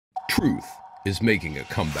Truth is making a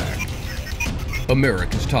comeback.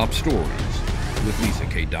 America's Top Stories with Lisa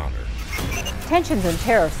K. Donner. Tensions and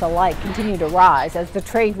tariffs alike continue to rise as the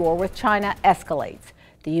trade war with China escalates.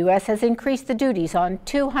 The U.S. has increased the duties on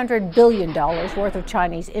 $200 billion worth of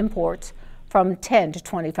Chinese imports from 10 to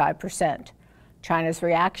 25%. China's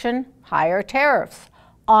reaction? Higher tariffs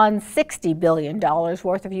on $60 billion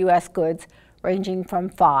worth of U.S. goods ranging from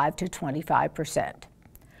 5 to 25%.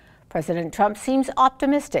 President Trump seems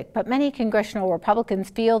optimistic, but many congressional Republicans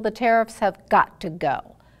feel the tariffs have got to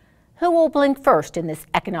go. Who will blink first in this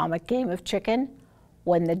economic game of chicken?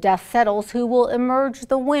 When the dust settles, who will emerge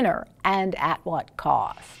the winner and at what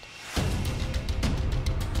cost?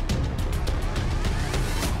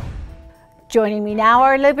 Joining me now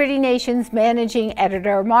are Liberty Nation's managing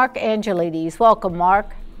editor, Mark Angelides. Welcome,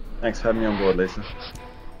 Mark. Thanks for having me on board, Lisa.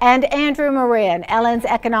 And Andrew Moran, LN's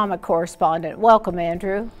economic correspondent. Welcome,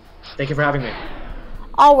 Andrew. Thank you for having me.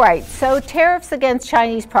 All right, so tariffs against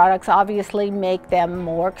Chinese products obviously make them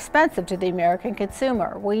more expensive to the American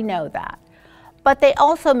consumer. We know that. But they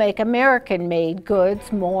also make American-made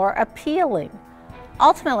goods more appealing.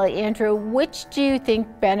 Ultimately, Andrew, which do you think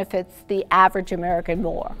benefits the average American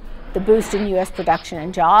more? The boost in U.S. production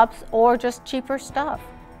and jobs, or just cheaper stuff?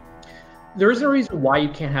 There is no reason why you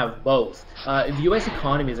can't have both. The U.S.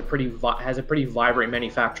 economy is has a pretty vibrant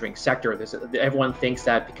manufacturing sector. Everyone thinks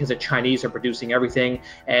that because the Chinese are producing everything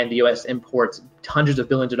and the U.S. imports hundreds of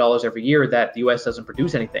billions of dollars every year, that the U.S. doesn't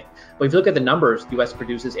produce anything. But if you look at the numbers, the U.S.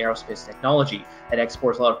 produces aerospace technology and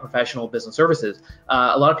exports a lot of professional business services.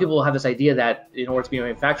 A lot of people have this idea that in order to be a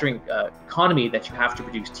manufacturing economy, that you have to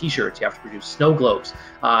produce T-shirts, you have to produce snow globes.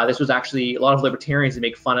 This was actually a lot of libertarians that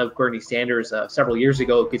make fun of Bernie Sanders several years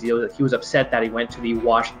ago because he was upset that he went to the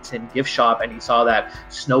Washington gift shop and he saw that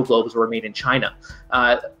snow globes were made in China.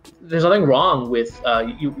 There's nothing wrong with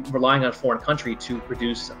you relying on a foreign country to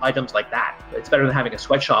produce items like that. It's better than having a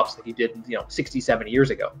sweatshops like you did, 60, 70 years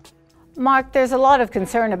ago. Mark, there's a lot of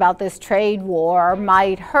concern about this trade war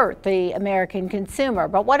might hurt the American consumer.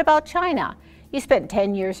 But what about China? You spent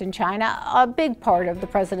 10 years in China. A big part of the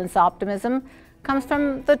president's optimism comes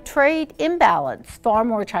from the trade imbalance. Far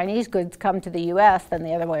more Chinese goods come to the U.S. than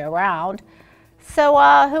the other way around. So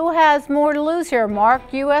who has more to lose here,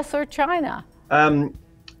 Mark, U.S. or China?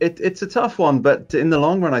 It's a tough one, but in the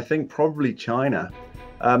long run, I think probably China.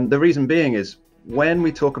 The reason being is when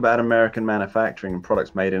we talk about American manufacturing and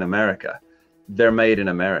products made in America, they're made in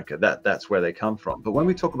America. That's where they come from. But when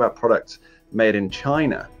we talk about products made in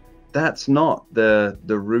China, that's not the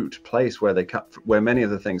root place where many of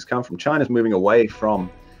the things come from. China's moving away from,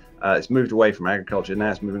 it's moved away from agriculture, now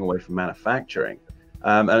it's moving away from manufacturing.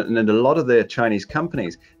 And a lot of the Chinese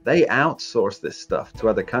companies, they outsource this stuff to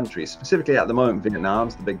other countries. Specifically at the moment,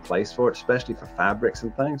 Vietnam's the big place for it, especially for fabrics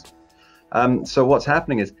and things. So what's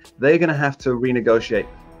happening is they're going to have to renegotiate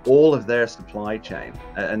all of their supply chain.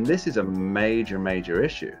 And this is a major, major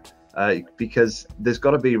issue. Because there's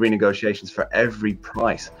got to be renegotiations for every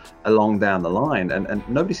price along down the line, and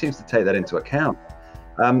nobody seems to take that into account.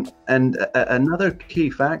 Another key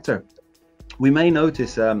factor, we may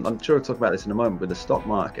notice, I'm sure we'll talk about this in a moment with the stock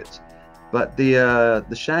markets, but the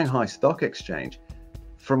Shanghai Stock Exchange,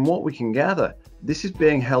 from what we can gather, this is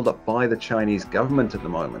being held up by the Chinese government at the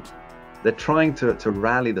moment. They're trying to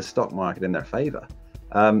rally the stock market in their favor,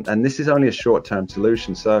 and this is only a short-term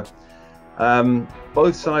solution. So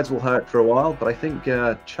both sides will hurt for a while, but I think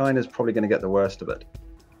China's probably going to get the worst of it.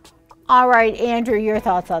 All right, Andrew, your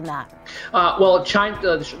thoughts on that? Well,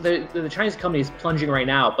 China, the Chinese economy is plunging right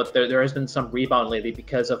now, but there has been some rebound lately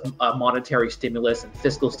because of monetary stimulus and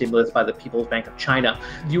fiscal stimulus by the People's Bank of China.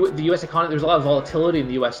 The U.S. economy, there's a lot of volatility in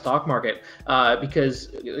the U.S. stock market because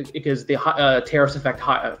the tariffs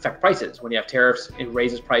affect prices. When you have tariffs, it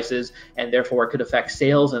raises prices, and therefore it could affect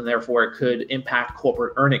sales, and therefore it could impact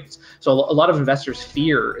corporate earnings. So a lot of investors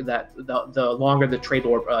fear that the longer the trade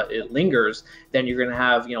war it lingers, then you're going to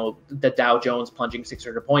have the Dow Jones plunging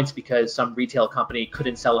 600 points because some retail company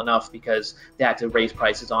couldn't sell enough because they had to raise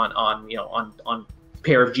prices on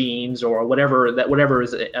pair of jeans or whatever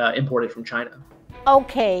is imported from China.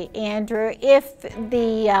 Okay, Andrew, if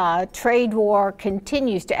the trade war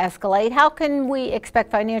continues to escalate, how can we expect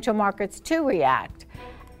financial markets to react?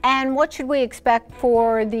 And what should we expect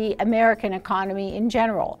for the American economy in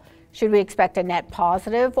general? Should we expect a net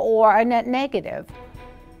positive or a net negative?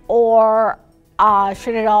 Or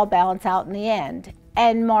should it all balance out in the end?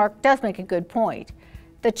 And Mark does make a good point.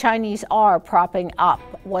 The Chinese are propping up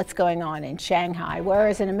what's going on in Shanghai,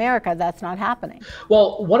 whereas in America, that's not happening.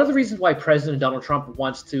 Well, one of the reasons why President Donald Trump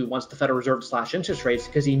wants the Federal Reserve to slash interest rates is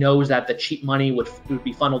because he knows that the cheap money would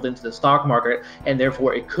be funneled into the stock market, and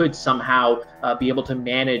therefore it could somehow be able to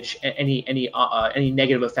manage any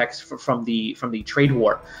negative effects from the trade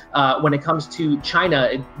war. When it comes to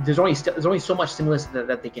China, there's only so much stimulus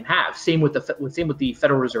that they can have. Same with the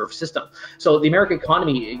Federal Reserve System. So the American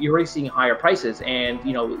economy, you're already seeing higher prices, and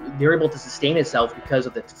they're able to sustain itself because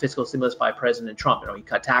of the fiscal stimulus by President Trump. He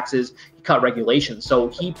cut taxes, he cut regulations, so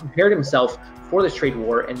he prepared himself for this trade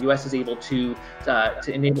war, and the U.S. is able to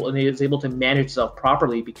manage itself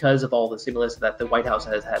properly because of all the stimulus that the White House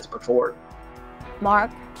has put forward.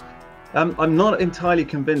 Mark? I'm not entirely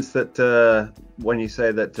convinced that when you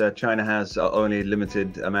say that China has only a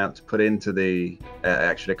limited amount to put into the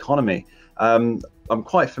actual economy. I'm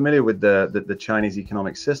quite familiar with the Chinese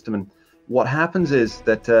economic system, and what happens is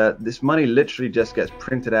that this money literally just gets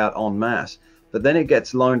printed out en masse, but then it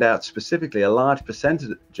gets loaned out specifically. A large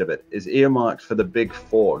percentage of it is earmarked for the big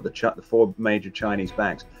four, the four major Chinese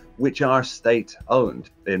banks, which are state-owned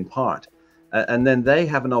in part, and then they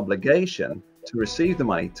have an obligation to receive the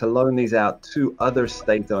money to loan these out to other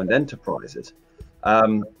state-owned enterprises,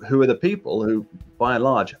 who are the people who, by and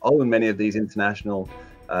large, own many of these international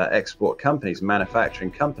export companies,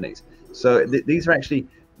 manufacturing companies. So these are actually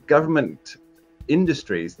government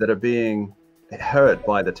industries that are being hurt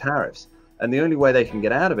by the tariffs. And the only way they can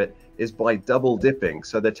get out of it is by double dipping.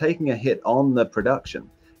 So they're taking a hit on the production,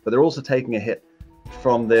 but they're also taking a hit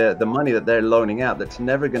from the money that they're loaning out that's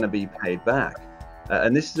never going to be paid back.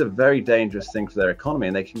 And this is a very dangerous thing for their economy,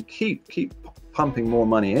 and they can keep pumping more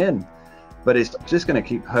money in, but it's just going to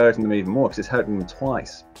keep hurting them even more because it's hurting them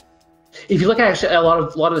twice. If you look at actually a lot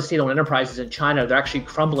of the state-owned enterprises in China, they're actually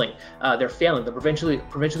crumbling. They're failing. The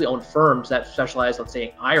provincially owned firms that specialize, let's say,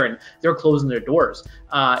 in iron, they're closing their doors.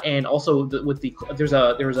 And also there's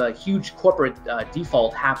a huge corporate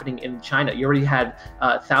default happening in China. You already had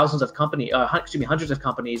hundreds of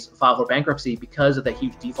companies file for bankruptcy because of the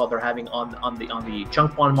huge default they're having on the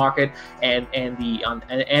junk bond market and in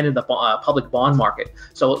the public bond market.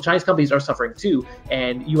 So Chinese companies are suffering too,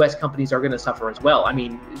 and U.S. companies are going to suffer as well. I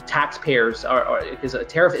mean, taxpayers because a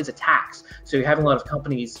tariff is a tax, so you're having a lot of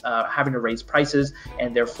companies having to raise prices,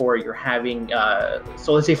 and therefore you're having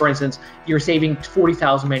so let's say, for instance, you're saving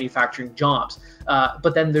 40,000 manufacturing jobs,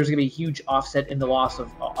 but then there's going to be a huge offset in the loss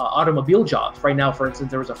of automobile jobs. Right now, for instance,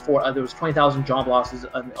 there was 20,000 job losses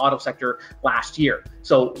in the auto sector last year.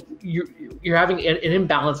 So you're having an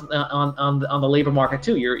imbalance on the labor market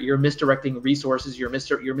too. You're misdirecting resources. You're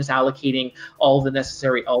misallocating all the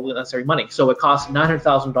necessary money. So it costs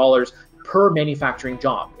 $900,000 per manufacturing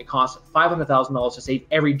job. It costs $500,000 to save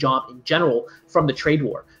every job in general from the trade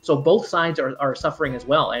war. So both sides are suffering as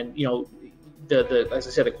well. And as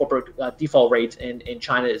I said, the corporate default rate in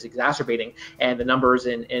China is exacerbating, and the numbers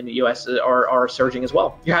in the U.S. are surging as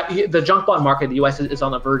well. The junk bond market in the U.S. is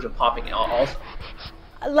on the verge of popping also.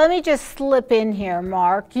 Let me just slip in here,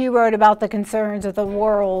 Mark. You wrote about the concerns of the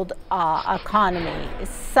world economy.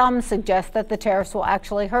 Some suggest that the tariffs will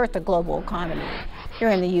actually hurt the global economy.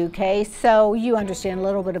 You're in the UK, so you understand a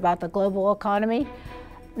little bit about the global economy.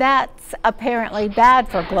 That's apparently bad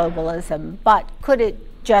for globalism, but could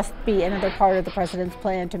it just be another part of the president's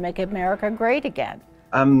plan to make America great again?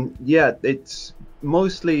 Yeah, it's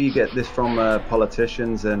mostly you get this from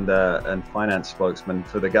politicians and finance spokesmen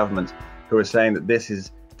for the government who are saying that this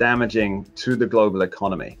is damaging to the global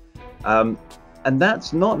economy. And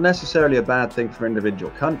that's not necessarily a bad thing for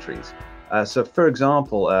individual countries. So for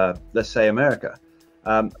example, let's say America,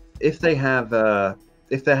 if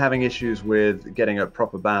they're having issues with getting a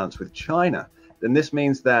proper balance with China, then this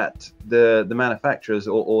means that the manufacturers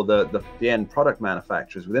or the end product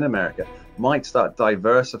manufacturers within America might start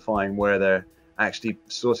diversifying where they're actually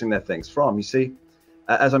sourcing their things from. You see,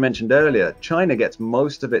 as I mentioned earlier, China gets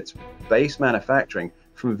most of its base manufacturing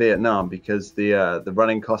from Vietnam because the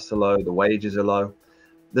running costs are low, the wages are low.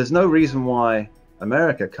 There's no reason why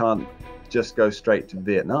America can't just go straight to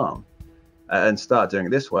Vietnam and start doing it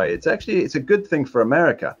this way. It's a good thing for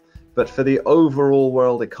America, but for the overall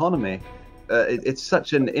world economy, it's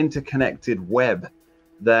such an interconnected web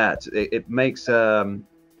that it makes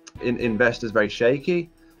investors very shaky.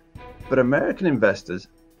 But American investors,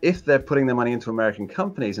 if they're putting their money into American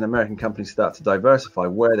companies and American companies start to diversify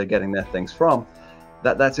where they're getting their things from,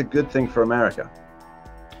 that's a good thing for America.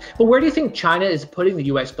 But where do you think China is putting the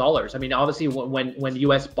U.S. dollars? I mean, obviously, when the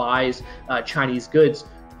U.S. buys Chinese goods,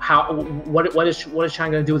 what is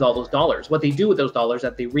China going to do with all those dollars? What they do with those dollars,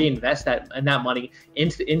 that they reinvest that money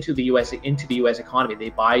into the U.S. economy. They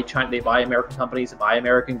buy American companies, they buy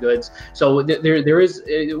American goods. So there is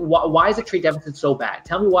why is the trade deficit so bad?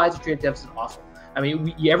 Tell me, why is the trade deficit awful? I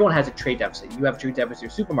mean, everyone has a trade deficit. You have a trade deficit with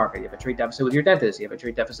your supermarket. You have a trade deficit with your dentist. You have a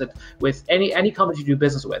trade deficit with any company you do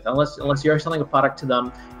business with. Unless you're selling a product to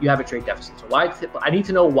them, you have a trade deficit. So I need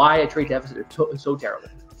to know why a trade deficit is so terrible.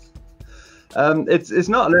 It's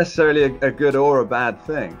not necessarily a good or a bad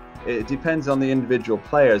thing. It depends on the individual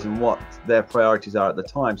players and what their priorities are at the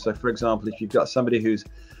time. So, for example, if you've got somebody who's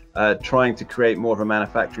trying to create more of a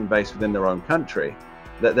manufacturing base within their own country,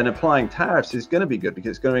 then applying tariffs is going to be good, because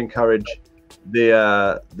it's going to encourage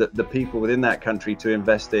the people within that country to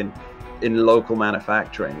invest in local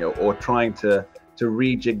manufacturing, or trying to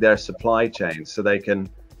rejig their supply chains so they can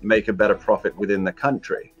make a better profit within the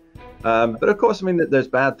country. But of course, I mean, there's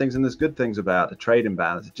bad things and there's good things about a trade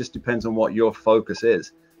imbalance. It just depends on what your focus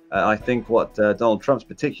is. I think what Donald Trump's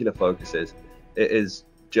particular focus is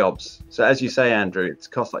jobs. So as you say, Andrew, it's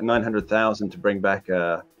cost like $900,000 to bring back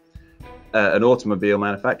an automobile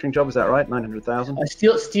manufacturing job. Is that right? 900,000.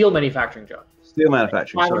 Steel manufacturing job. Steel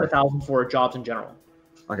manufacturing. 500,000 for jobs in general.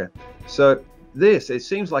 Okay, so it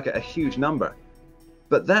seems like a huge number,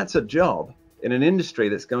 but that's a job in an industry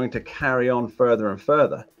that's going to carry on further and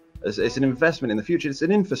further. It's an investment in the future. It's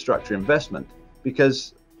an infrastructure investment,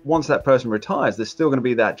 because once that person retires, there's still going to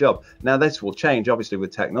be that job. Now, this will change, obviously,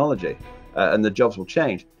 with technology, and the jobs will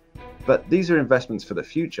change. But these are investments for the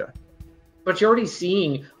future. But you're already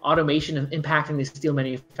seeing automation impacting the steel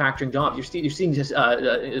manufacturing jobs. You're seeing just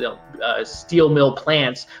steel mill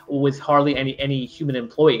plants with hardly any human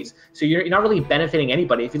employees. So you're not really benefiting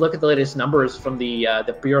anybody. If you look at the latest numbers from the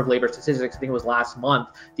Bureau of Labor Statistics, I think it was last month,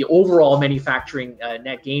 the overall manufacturing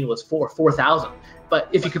net gain was 4,000. But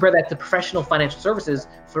if you compare that to professional financial services,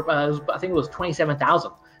 I think it was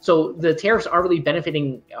 27,000. So the tariffs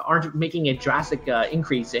aren't making a drastic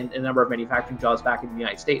increase in the number of manufacturing jobs back in the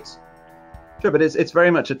United States. Sure, but it's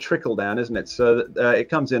very much a trickle down, isn't it? So it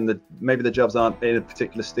comes in that maybe the jobs aren't in a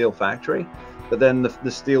particular steel factory, but then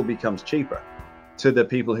the steel becomes cheaper to the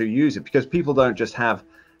people who use it, because people don't just have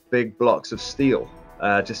big blocks of steel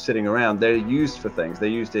just sitting around. They're used for things. They're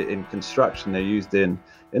used in construction. They're used in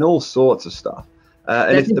all sorts of stuff.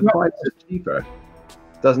 And if the price is cheaper,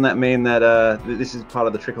 doesn't that mean that this is part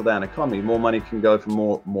of the trickle down economy? More money can go for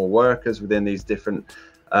more workers within these different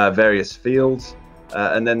various fields.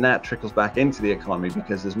 And then that trickles back into the economy,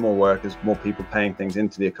 because there's more workers, more people paying things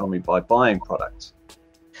into the economy by buying products.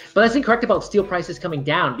 But that's incorrect about steel prices coming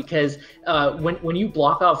down, because when you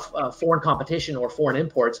block off foreign competition or foreign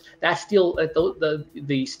imports, that steel,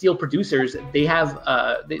 the steel producers, they have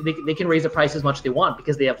they can raise the price as much as they want,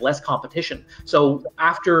 because they have less competition. So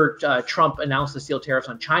after Trump announced the steel tariffs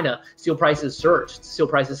on China, steel prices surged, steel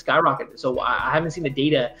prices skyrocketed. So I haven't seen the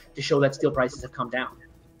data to show that steel prices have come down.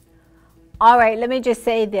 All right, let me just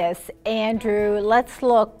say this, Andrew, let's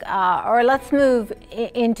move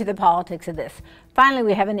into the politics of this. Finally,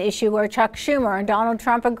 we have an issue where Chuck Schumer and Donald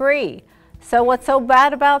Trump agree. So what's so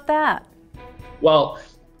bad about that? Well,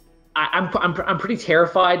 I'm pretty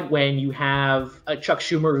terrified when you have Chuck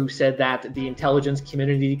Schumer, who said that the intelligence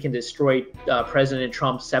community can destroy President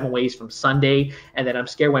Trump 7 ways from Sunday, and then I'm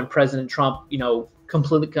scared when President Trump,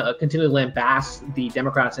 continually lambasts the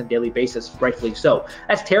Democrats on a daily basis, rightfully so.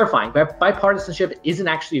 That's terrifying. But bipartisanship isn't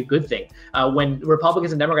actually a good thing. When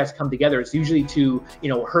Republicans and Democrats come together, it's usually to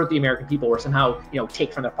hurt the American people, or somehow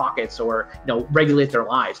take from their pockets, or regulate their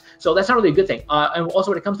lives. So that's not really a good thing. And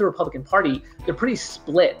also, when it comes to the Republican Party, they're pretty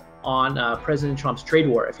split on President Trump's trade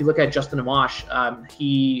war. If you look at Justin Amash,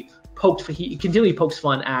 he continually pokes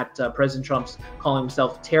fun at President Trump's calling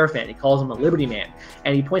himself a tariff man. He calls him a liberty man,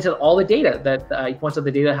 and he points out all the data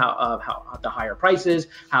how the higher prices,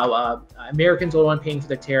 how Americans are the one paying for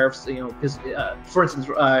the tariffs. Because for instance,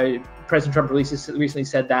 President Trump recently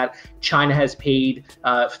said that China has paid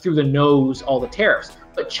through the nose all the tariffs,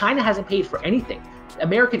 but China hasn't paid for anything.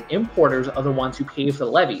 American importers are the ones who pay for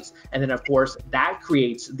the levies, and then of course that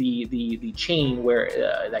creates the chain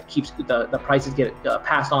where that keeps the prices get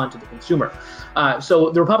passed on to the consumer. So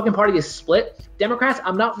the Republican Party is split. Democrats,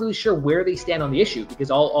 I'm not really sure where they stand on the issue, because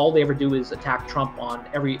all they ever do is attack Trump on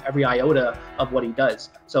every iota of what he does.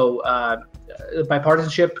 So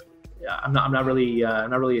bipartisanship, I'm not really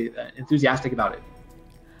enthusiastic about it.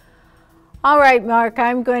 All right, Mark,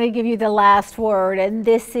 I'm going to give you the last word, and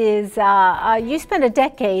this is, you spent a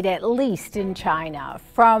decade at least in China.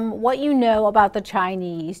 From what you know about the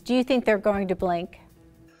Chinese, do you think they're going to blink?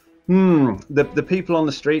 The people on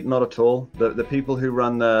the street, not at all. The people who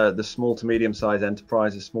run the small to medium-sized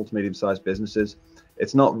enterprises, small to medium-sized businesses,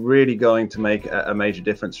 it's not really going to make a major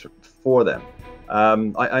difference for them.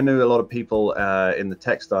 I knew a lot of people in the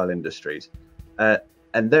textile industries,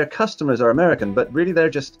 and their customers are American, but really they're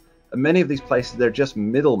just, many of these places, they're just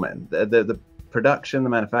middlemen. The production, the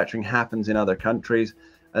manufacturing happens in other countries,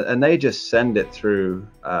 and they just send it through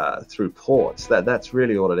ports. That's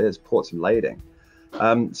really all it is, ports and lading.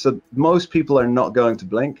 So most people are not going to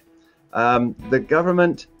blink. The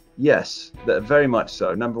government, yes, very much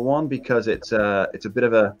so. Number one, because it's a bit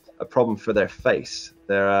of a problem for their face,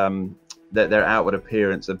 their outward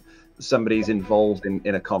appearance of somebody's involved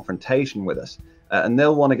in a confrontation with us, and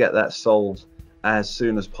they'll want to get that solved as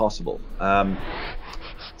soon as possible.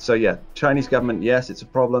 So yeah, Chinese government, yes, it's a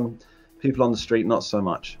problem. People on the street, not so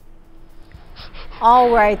much. All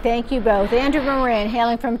right, thank you both. Andrew Moran,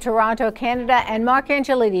 hailing from Toronto, Canada, and Mark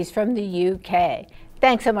Angelides from the UK.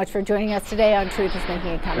 Thanks so much for joining us today on Truth is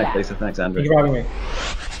Making a Comeback. Thanks, Lisa. Thanks, Andrew. Thank you for having me.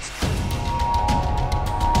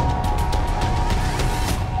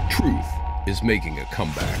 Truth is making a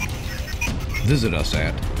comeback. Visit us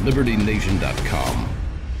at libertynation.com.